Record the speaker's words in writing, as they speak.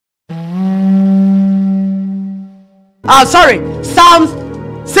Psalm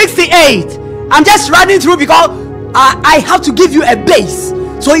 68. I'm just running through because I have to give you a base.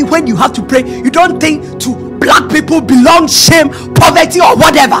 So when you have to pray, you don't think to black people belong shame, poverty, or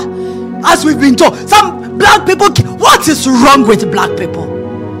whatever. As we've been told, some black people, what is wrong with black people?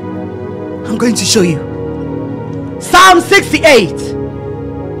 I'm going to show you. Psalm 68.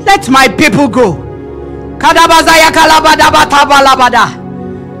 Let my people go. Kadabazaya kalabadaba tabalabada.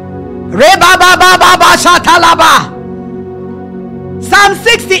 Rebababa shatalaba. Psalm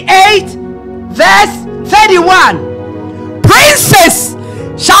 68 verse 31. Princes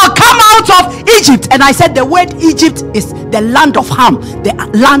shall come out of Egypt. And I said the word Egypt is the land of Ham, the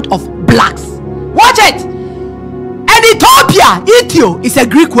land of blacks. Watch it. And Ethiopia, Ethio is a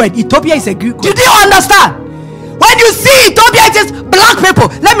Greek word. Ethiopia is a Greek word. Did you understand? When you see Ethiopia, it is black people.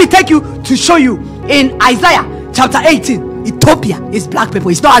 Let me take you to show you in Isaiah chapter 18. Ethiopia is black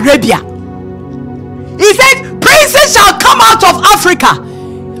people. It's not Arabia. He said princes shall come out of Africa.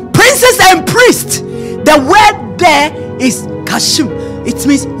 Princes and priests. The word there is kashim. It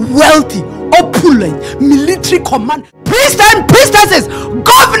means wealthy, opulent, military command. Priests and priestesses,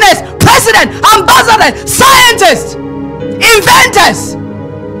 governors, president, ambassadors, scientists, inventors.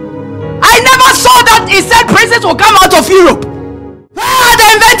 I never saw that it said princes will come out of Europe. Where are the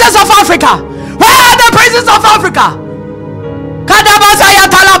inventors of Africa? Where are the princes of Africa? Kadabasaya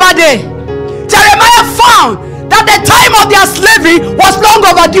talabade. Jeremiah found that the time of their slavery was long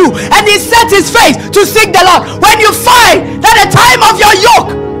overdue, and he set his face to seek the Lord. When you find that the time of your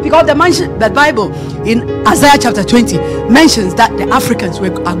yoke, because the Bible in Isaiah chapter 20 mentions that the Africans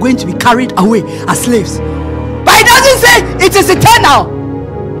are going to be carried away as slaves, but it doesn't say it is eternal.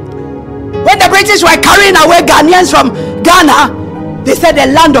 When the British were carrying away Ghanaians from Ghana, they said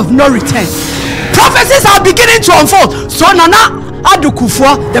the land of no return. Prophecies are beginning to unfold. So Nana Addo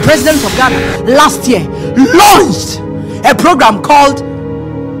Kufuor, the president of Ghana, last year launched a program called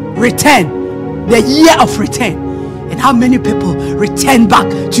Return, the year of return, and how many people return back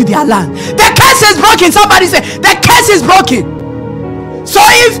to their land. The curse is broken. Somebody say the curse is broken. So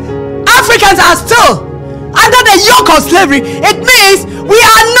if Africans are still under the yoke of slavery, it means we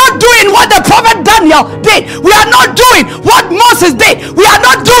are not doing what the prophet Daniel did. We are not doing what Moses did. We are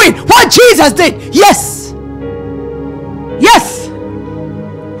not doing what Jesus did. Yes.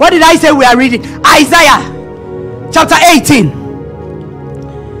 What did I say we are reading? Isaiah chapter 18.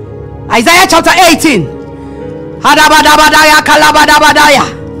 Isaiah chapter 18.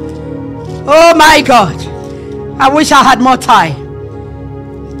 Oh my God. I wish I had more time.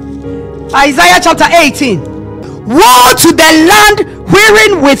 Isaiah chapter 18. Woe to the land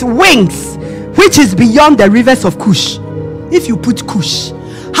wherein with wings, which is beyond the rivers of Cush. If you put Cush,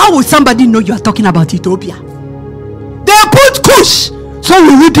 how will somebody know you are talking about Ethiopia? They put Cush, so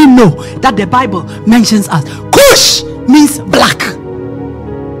we wouldn't know that the Bible mentions us. Cush means black.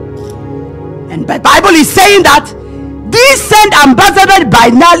 And the Bible is saying that these sent ambassadors by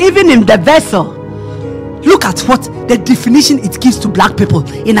now, even in the vessel. Look at what the definition it gives to black people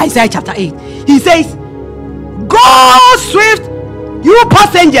in Isaiah chapter 8. He says, go swift, you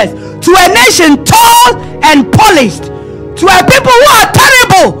passengers, to a nation tall and polished, to a people who are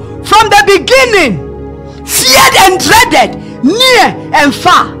terrible from the beginning, feared and dreaded, near and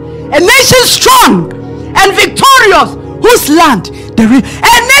far, a nation strong and victorious, whose land a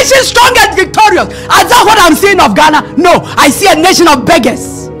nation strong and victorious. Is that what I'm saying of Ghana? No, I see a nation of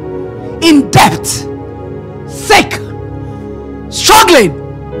beggars, in debt, sick, struggling,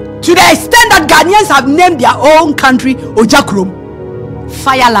 to the extent that Ghanaians have named their own country Ojakrom,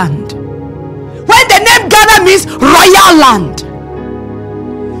 Fireland, when the name Ghana means royal land.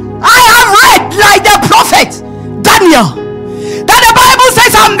 I have read, like the prophet Daniel, that the Bible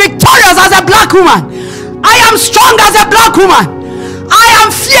says I'm victorious as a black woman. I am strong as a black woman. I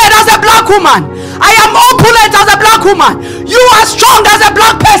am feared as a black woman. I am opulent as a black woman. You are strong as a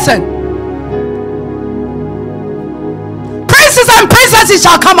black person. Princes and princesses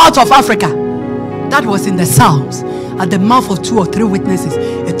shall come out of Africa. That was in the Psalms. At the mouth of 2 or 3 witnesses,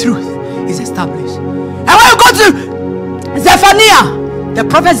 a truth is established. And when you go to Zephaniah, the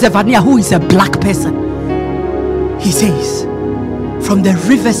prophet Zephaniah, who is a black person, he says, from the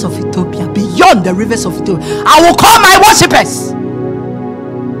rivers of Ethiopia, beyond the rivers of Ethiopia, I will call my worshippers.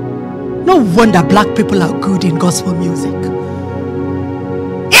 No wonder black people are good in gospel music.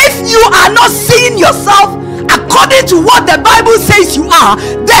 If you are not seeing yourself according to what the Bible says you are,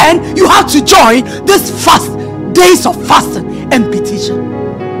 then you have to join this fast, days of fasting and petition.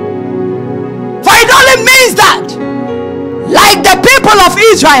 For it only means that, like the people of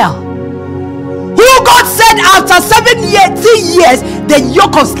Israel, who God said after 70 years the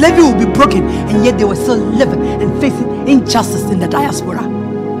yoke of slavery will be broken, and yet they were still living and facing injustice in the diaspora,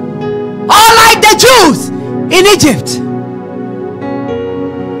 or like the Jews in Egypt,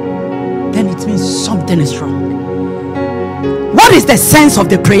 then it means something is wrong. What is the sense of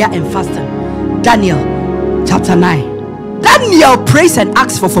the prayer and fasting? Daniel chapter 9. Daniel prays and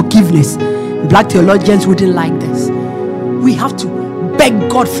asks for forgiveness. Black theologians wouldn't like this. We have to beg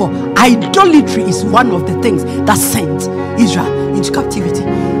God for idolatry. Is one of the things that sent Israel into captivity,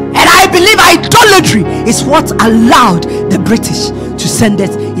 and I believe idolatry is what allowed the British to send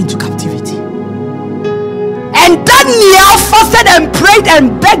us into captivity. And Daniel fasted and prayed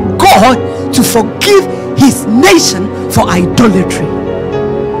and begged God to forgive his nation for idolatry.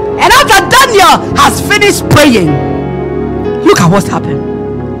 And after Daniel has finished praying, look at what's happened.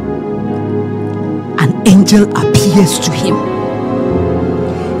 An angel appears to him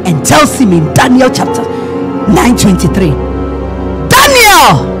and tells him in Daniel chapter 9:23,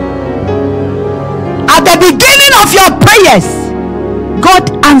 Daniel, at the beginning of your prayers,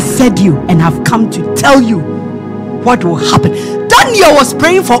 God answered you and have come to tell you what will happen. Daniel was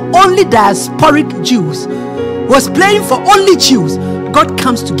praying for only diasporic Jews, was praying for only Jews. God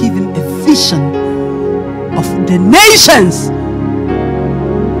comes to give him a vision of the nations.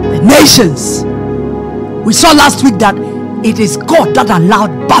 The nations. We saw last week that it is God that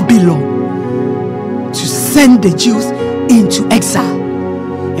allowed Babylon to send the Jews into exile.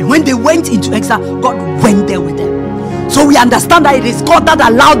 And when they went into exile, God went there with them. So we understand that it is God that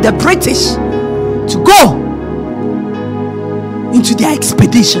allowed the British to go into their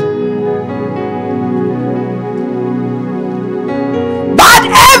expedition. But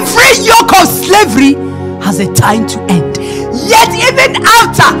every yoke of slavery has a time to end. Yet even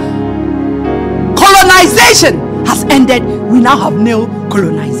after colonization has ended, we now have no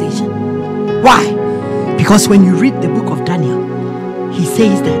colonization. Why? Because when you read the book of Daniel, he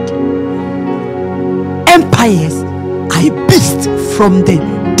says that empires are a beast from the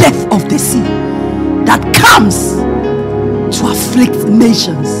depth of the sea that comes to afflict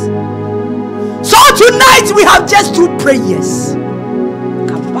nations. So tonight we have just two prayers.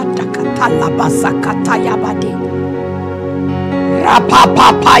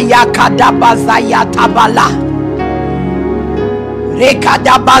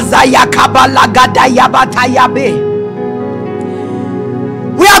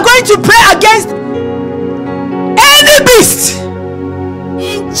 We are going to pray against any beast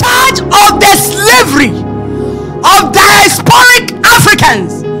in charge of the slavery of diasporic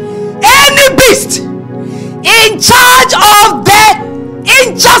Africans, any beast in charge of the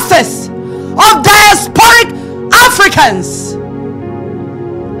injustice of diasporic Africans,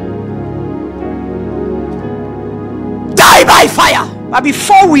 die by fire. But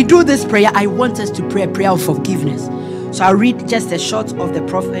before we do this prayer, I want us to pray a prayer of forgiveness. So I'll read just a short of the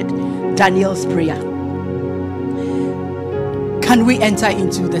prophet Daniel's prayer. Can we enter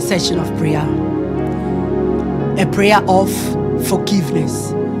into the session of prayer? A prayer of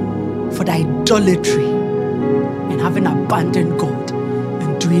forgiveness for the idolatry and having abandoned God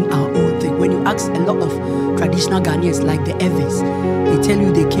and doing our own thing. When you ask a lot of traditional Ghanaians like the Evans, they tell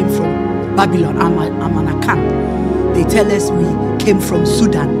you they came from Babylon, Amanakan. They tell us we came from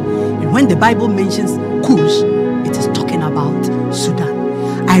Sudan. And when the Bible mentions Cush, it is talking about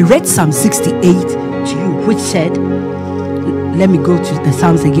Sudan. I read Psalm 68 to you, which said, let me go to the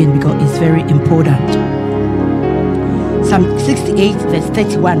Psalms again because it's very important. Psalm 68 verse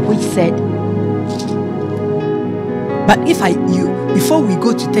 31, which said, but before we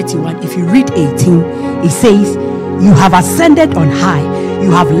go to 31, if you read 18, it says, you have ascended on high,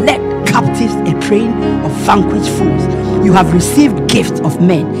 you have led captives a train of vanquished fools, you have received gifts of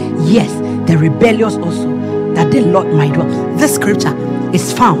men, yes, the rebellious also, that the Lord might dwell. This scripture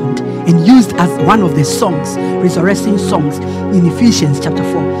is found and used as one of the songs, resurrection songs, in Ephesians chapter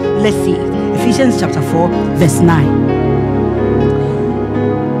 4. Let's see it. Ephesians chapter 4 verse 9.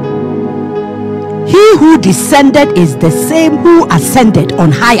 He who descended is the same who ascended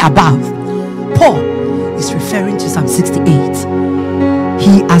on high above. Paul is referring to Psalm 68.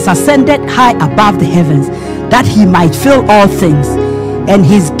 He has ascended high above the heavens that he might fill all things, and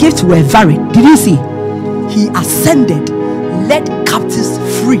his gifts were varied. Did you see? He ascended, led captives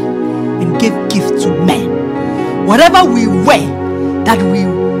free, and gave gifts to men. Whatever we were that we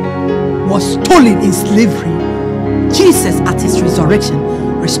was stolen in slavery, Jesus at his resurrection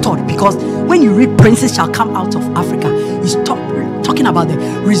restored. Because when you read princes shall come out of Africa, he's talking about the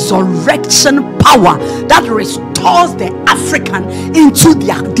resurrection power that restores the African into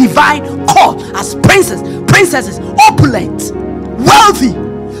their divine call as princes, princesses, opulent, wealthy,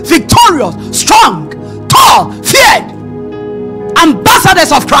 victorious, strong, tall, feared,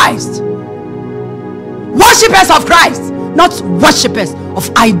 ambassadors of Christ. worshippers of Christ, not worshippers of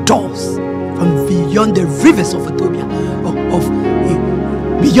idols. From beyond the rivers of Ethiopia,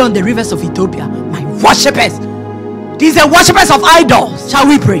 beyond the rivers of Ethiopia, my worshippers. These are worshippers of idols. Shall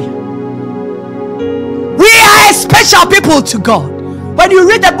we pray? We are a special people to God. When you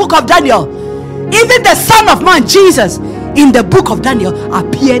read the book of Daniel, even the Son of Man, Jesus, in the book of Daniel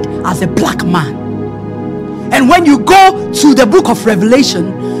appeared as a black man. And when you go to the book of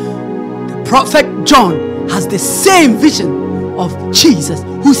Revelation, the prophet John has the same vision of Jesus,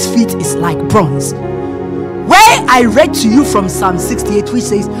 whose feet is like bronze. Where I read to you from Psalm 68, which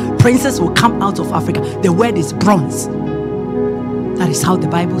says princes will come out of Africa, the word is bronze. That is how the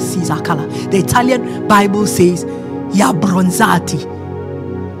Bible sees our color. The Italian Bible says "ya bronzati."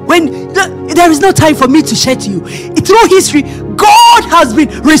 When there is no time for me to share to you, through history, God has been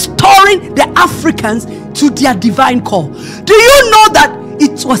restoring the Africans to their divine call. Do you know that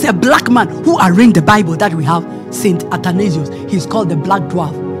it was a black man who arranged the Bible that we have? Saint Athanasius. He's called the Black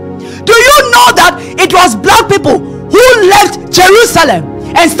Dwarf. Do you know that it was black people who left Jerusalem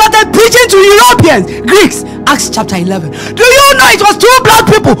and started preaching to Europeans, Greeks? Acts chapter 11. Do you know it was two black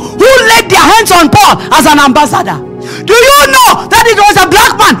people who laid their hands on Paul as an ambassador? Do you know that it was a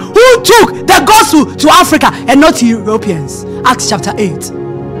black man who took the gospel to Africa and not to Europeans? Acts chapter 8.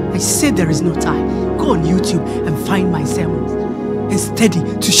 I said there is no time. Go on YouTube and find my sermons and study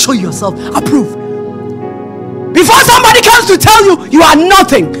to show yourself approved. Before somebody comes to tell you you are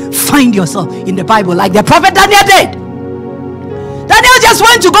nothing, find yourself in the Bible like the prophet Daniel did. Daniel just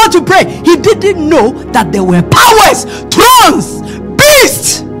went to God to pray. He didn't know that there were powers, thrones,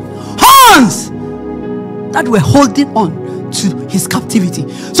 beasts, horns that were holding on to his captivity.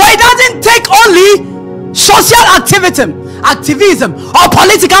 So it doesn't take only social activism or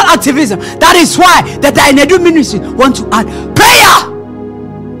political activism. That is why the Dainedu Ministry want to add prayer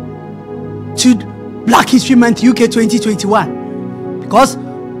to Black History Month UK 2021, because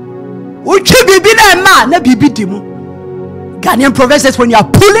Ghanaian proverb says when you are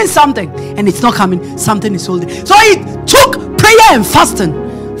pulling something and it's not coming, something is holding. So it took prayer and fasting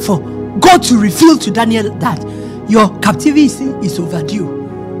for God to reveal to Daniel that your captivity is overdue,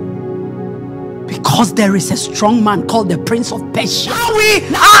 because there is a strong man called the Prince of Persia. Now we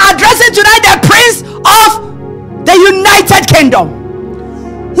are addressing tonight the Prince of the United Kingdom,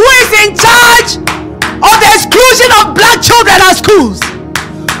 who is in charge of the exclusion of black children at schools,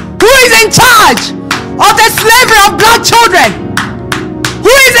 who is in charge of the slavery of black children,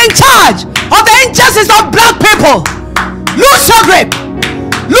 who is in charge of the injustice of black people. Lose your grip.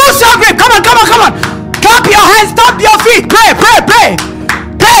 Lose your grip. Come on, come on, come on. Clap your hands, stamp your feet. Pray, pray, pray.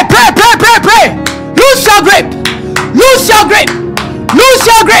 Pray, pray, pray, pray, pray. Lose your grip. Lose your grip. Lose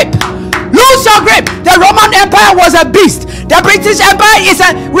your grip. Lose your grip. The Roman Empire was a beast. The British Empire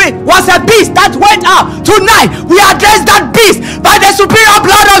was a beast that went out. Tonight, we address that beast by the superior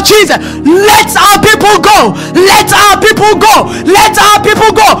blood of Jesus. Let our people go. Let our people go. Let our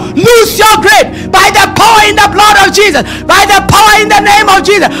people go. Lose your grip by the power in the blood of Jesus. By the power in the name of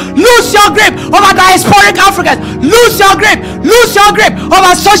Jesus. Lose your grip over diasporic Africans. Lose your grip. Lose your grip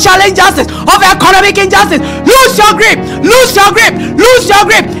over social injustice, over economic injustice. Lose your grip. Lose your grip. Lose your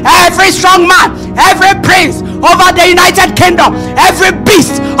grip. Every strong man, every prince over the United Kingdom, every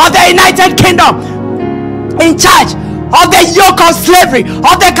beast of the United Kingdom in charge of the yoke of slavery,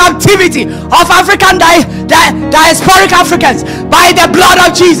 of the captivity of African diasporic Africans, by the blood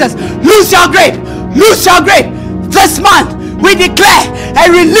of Jesus. Lose your grip. Lose your grip. This month we declare a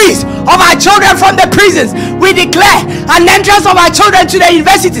release of our children from the prisons. We declare an entrance of our children to the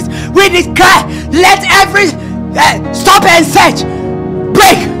universities. We declare, let every stop and search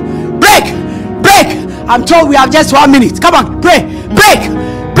break, break, break. I'm told we have just 1 minute. Come on, pray. Break,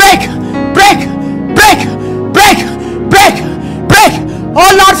 break, break, break, break, break, break.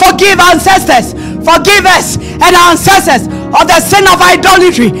 Oh Lord, forgive our ancestors. Forgive us and our ancestors of the sin of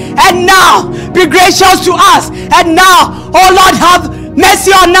idolatry. And now, be gracious to us. And now, oh Lord, have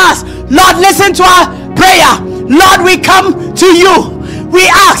mercy on us. Lord, listen to our prayer. Lord, we come to you. We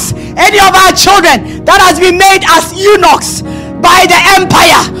ask any of our children that has been made as eunuchs by the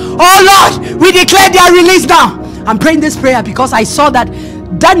empire, oh Lord, we declare their release now. I'm praying this prayer because I saw that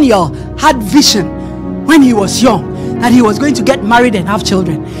Daniel had vision when he was young that he was going to get married and have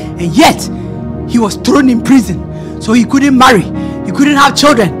children, and yet he was thrown in prison, so he couldn't marry, he couldn't have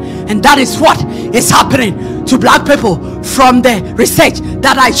children. And that is what is happening to black people from the research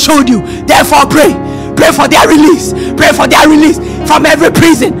that I showed you. Therefore, pray for their release. Pray for their release from every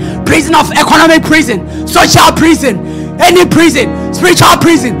prison of economic prison, social prison, any prison, spiritual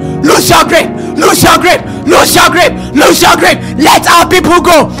prison. Lose your grip. Lose your grip. Lose your grip. Lose your grip. Let our people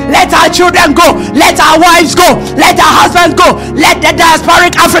go. Let our children go. Let our wives go. Let our husbands go. Let the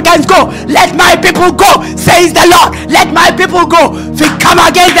diasporic Africans go. Let my people go, says the Lord. Let my people go. We come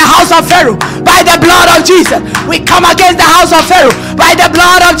against the house of Pharaoh by the blood of Jesus. We come against the house of Pharaoh by the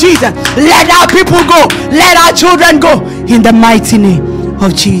blood of Jesus. Let our people go. Let our children go in the mighty name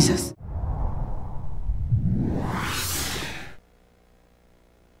of Jesus.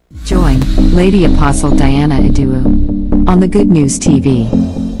 Join Lady Apostle Diana Iduo on the Good News TV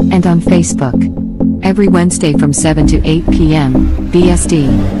and on Facebook every Wednesday from 7 to 8 p.m. BSD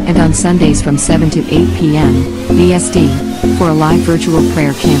and on Sundays from 7 to 8 p.m. BSD for a live virtual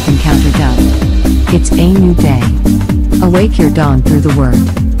prayer camp encounter dove. It's a new day. Awake your dawn through the word,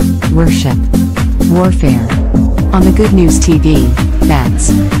 worship, warfare on the Good News TV. That's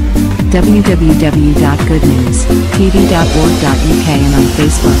www.goodnewstv.org.uk and on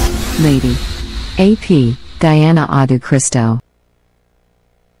Facebook, Lady A.P. Diana Adu Christo.